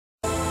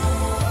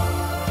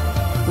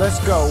Let's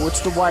go.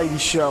 It's the Whitey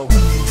Show.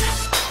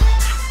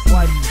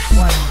 Whitey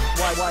Show.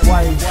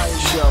 Whitey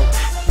Show.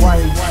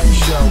 Whitey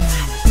Show.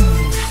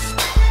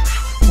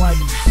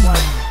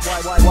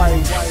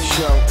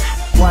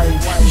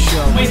 Whitey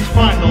Show. Which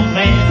fun, old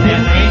man,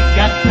 and ain't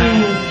got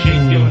time to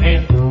shake your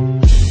hand.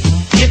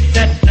 Get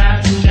that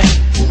side check,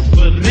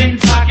 put it in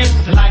pockets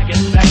till I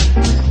get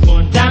back.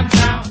 Going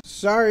downtown.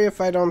 Sorry if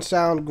I don't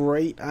sound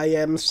great. I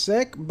am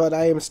sick, but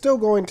I am still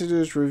going to do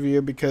this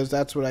review because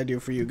that's what I do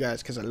for you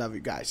guys, because I love you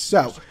guys.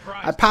 So,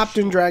 I popped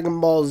in Dragon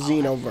Ball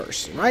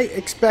Xenoverse, right?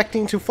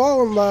 Expecting to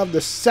fall in love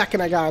the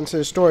second I got into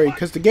the story,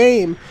 because the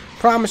game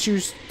promised you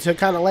to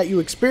kind of let you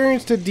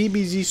experience the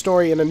DBZ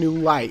story in a new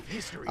light.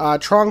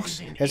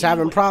 Trunks is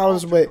having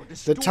problems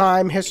with the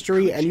time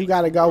history, and you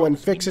got to go and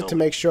fix it to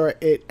make sure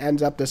it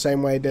ends up the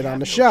same way it did on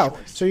the show.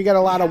 So you get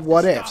a lot of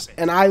what ifs,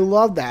 and I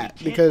love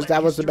that because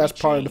that was the best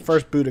part of the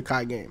first Budokai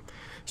game.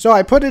 So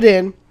I put it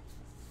in,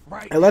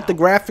 I let the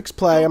graphics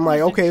play. I'm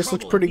like, okay, this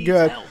looks pretty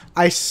good.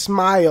 I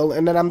smile,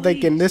 and then I'm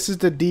thinking, this is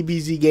the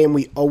DBZ game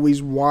we always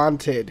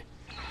wanted,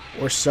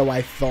 or so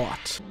I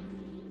thought.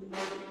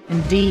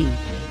 Indeed.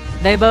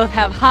 They both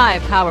have high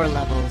power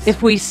levels.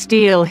 If we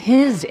steal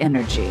his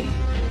energy,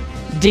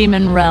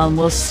 Demon Realm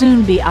will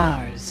soon be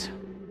ours.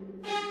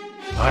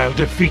 I'll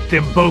defeat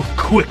them both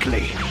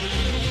quickly.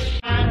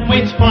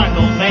 Which fun,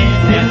 old man,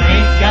 and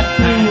ain't got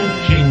time to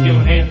shake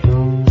your hand.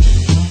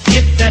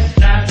 Get that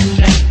side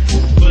check,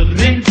 put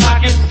it in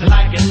pockets till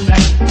I get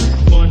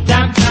back. Going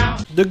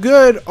downtown. The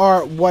good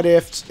are what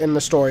ifs in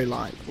the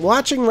storyline.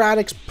 Watching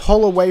Raditz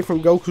pull away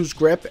from Goku's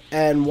grip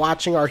and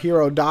watching our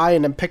hero die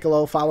and then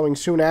Piccolo following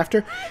soon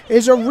after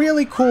is a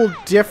really cool,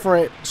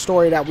 different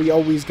story that we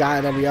always got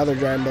in every other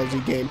Dragon Ball Z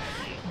game.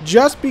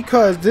 Just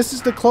because this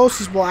is the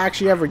closest we'll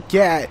actually ever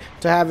get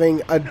to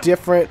having a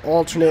different,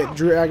 alternate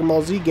Dragon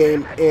Ball Z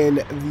game in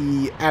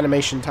the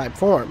animation type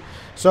form.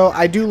 So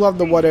I do love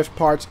the what if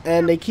parts,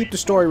 and they keep the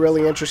story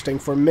really interesting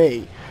for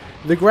me.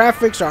 The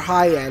graphics are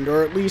high-end,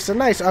 or at least a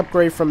nice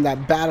upgrade from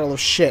that Battle of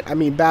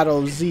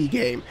Z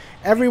game.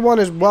 Everyone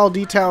is well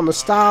detailed, and the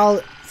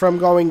style from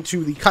going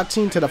to the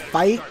cutscene to the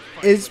fight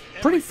is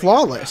pretty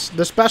flawless.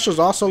 The specials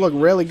also look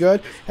really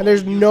good, and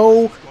there's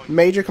no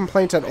major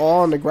complaints at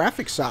all on the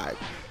graphics side.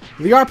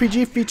 The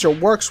RPG feature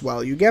works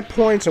well. You get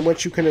points in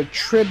which you can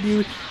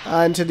attribute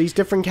into these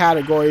different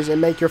categories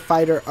and make your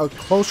fighter a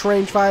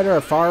close-range fighter,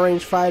 a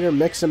far-range fighter,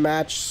 mix and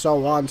match,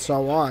 so on,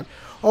 so on.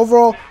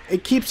 Overall,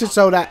 it keeps it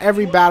so that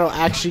every battle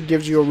actually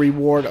gives you a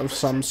reward of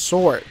some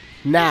sort.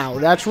 Now,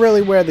 that's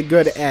really where the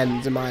good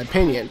ends, in my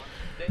opinion.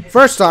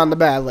 First on the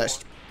bad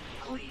list.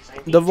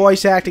 The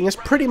voice acting is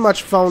pretty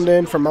much phoned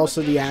in for most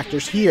of the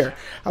actors here.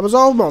 I was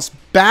almost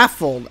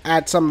baffled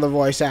at some of the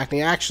voice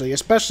acting, actually,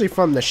 especially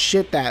from the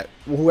shit that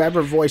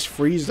whoever voiced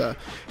Frieza.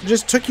 It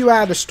just took you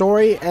out of the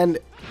story, and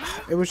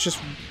it was just,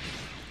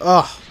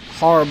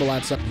 horrible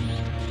at some.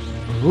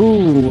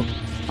 Who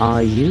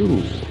are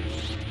you?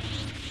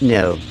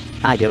 No,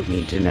 I don't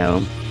need to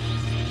know.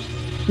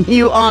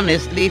 You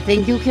honestly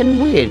think you can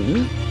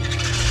win?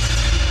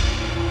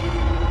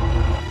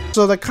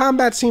 So the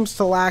combat seems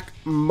to lack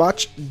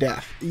much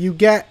depth. You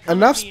get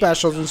enough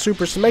specials and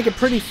supers to make it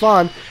pretty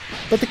fun,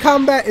 but the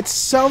combat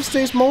itself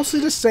stays mostly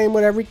the same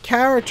with every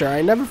character.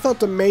 I never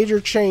felt a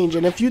major change,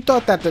 and if you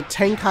thought that the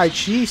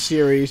Tenkaichi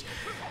series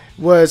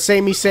was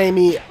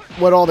samey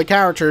with all the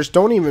characters,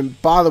 don't even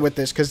bother with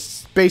this,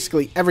 because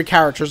basically every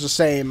character is the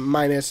same,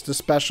 minus the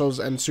specials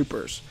and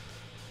supers.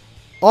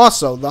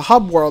 Also, the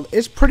hub world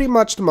is pretty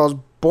much the most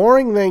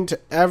boring thing to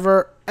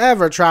ever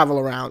travel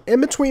around.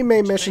 In between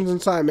main missions and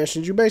side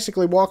missions, you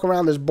basically walk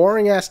around this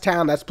boring ass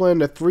town that's split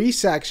into 3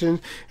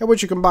 sections in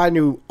which you can buy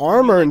new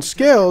armor and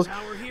skills,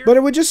 but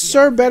it would just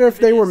serve better if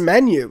they were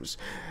menus.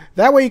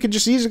 That way you could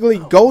just easily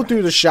go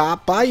through the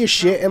shop, buy your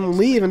shit, and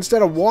leave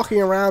instead of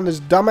walking around this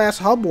dumbass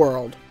hub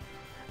world.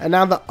 And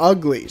now the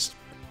uglies.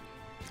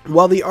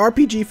 While the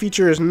RPG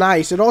feature is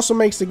nice, it also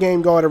makes the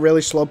game go at a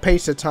really slow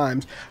pace at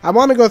times. I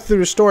want to go through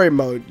the story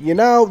mode. You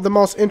know, the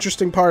most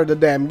interesting part of the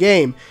damn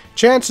game.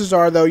 Chances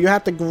are, though, you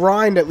have to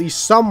grind at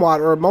least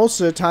somewhat or most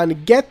of the time to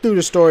get through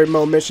the story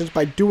mode missions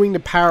by doing the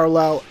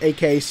parallel,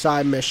 aka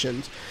side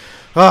missions.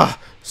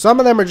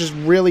 Some of them are just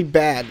really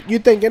bad. You're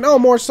thinking, oh,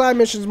 more side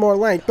missions, more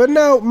length. But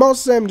no,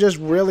 most of them just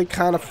really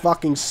kind of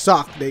fucking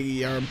suck.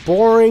 They are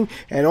boring,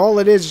 and all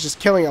it is just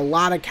killing a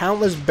lot of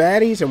countless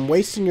baddies and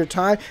wasting your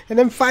time, and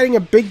then fighting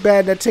a big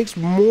bad that takes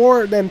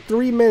more than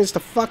 3 minutes to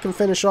fucking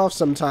finish off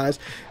sometimes.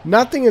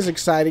 Nothing is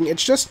exciting.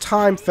 It's just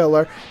time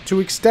filler to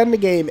extend the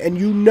game, and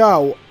you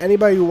know,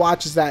 anybody who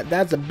watches that,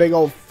 that's a big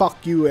old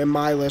fuck you in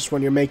my list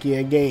when you're making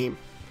a game.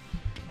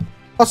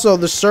 Also,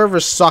 the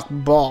servers suck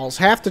balls.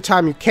 Half the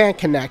time you can't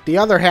connect, the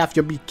other half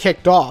you'll be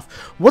kicked off.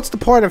 What's the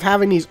point of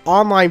having these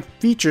online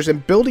features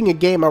and building a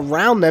game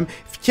around them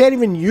if you can't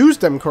even use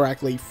them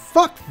correctly?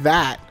 Fuck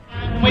that.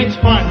 Which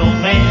fun,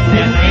 old man,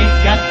 and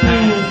ain't got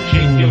time to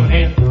shake your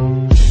hand.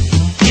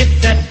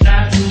 Get that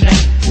side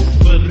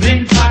check, put it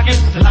in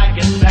pockets till I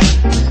get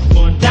back.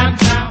 Going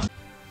downtown.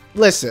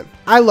 Listen,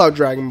 I love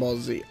Dragon Ball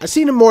Z. I've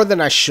seen it more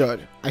than I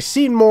should. I've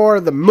seen more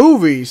of the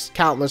movies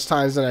countless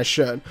times than I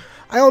should.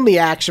 I own the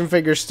action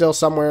figures still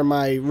somewhere in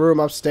my room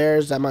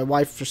upstairs that my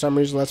wife for some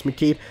reason lets me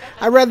keep.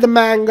 I read the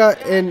manga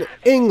in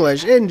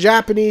English, in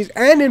Japanese,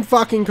 and in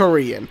fucking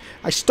Korean.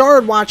 I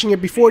started watching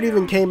it before it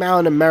even came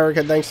out in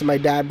America thanks to my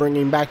dad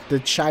bringing back the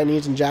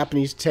Chinese and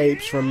Japanese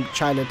tapes from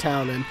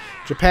Chinatown and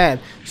Japan.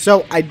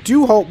 So I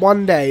do hope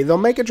one day they'll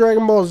make a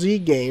Dragon Ball Z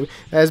game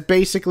that is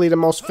basically the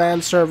most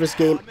fan service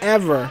game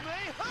ever.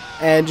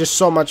 And just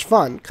so much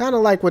fun. Kind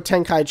of like what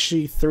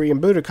Tenkaichi 3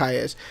 and Budokai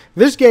is.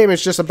 This game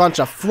is just a bunch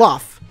of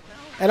fluff.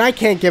 And I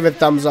can't give it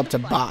thumbs up to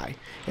buy.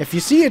 If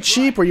you see it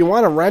cheap or you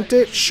want to rent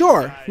it,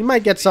 sure, you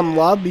might get some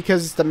love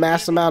because it's the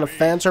mass amount of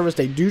fan service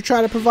they do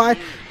try to provide,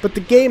 but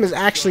the game is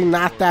actually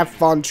not that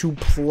fun to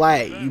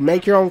play. You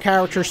make your own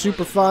character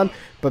super fun,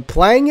 but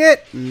playing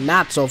it,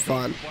 not so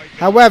fun.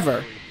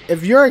 However,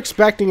 if you're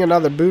expecting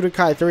another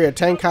Budokai 3 or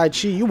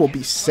Tenkaichi, you will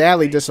be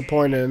sadly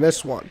disappointed in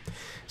this one.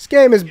 This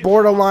game is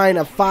borderline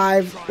a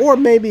 5 or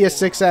maybe a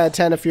 6 out of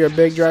 10 if you're a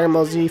big Dragon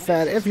Ball Z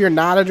fan. If you're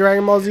not a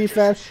Dragon Ball Z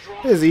fan,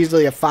 it is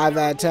easily a 5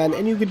 out of 10.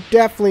 And you could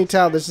definitely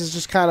tell this is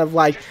just kind of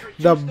like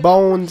the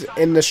bones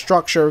in the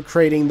structure of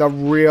creating the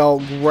real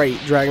great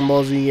Dragon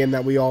Ball Z game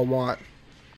that we all want.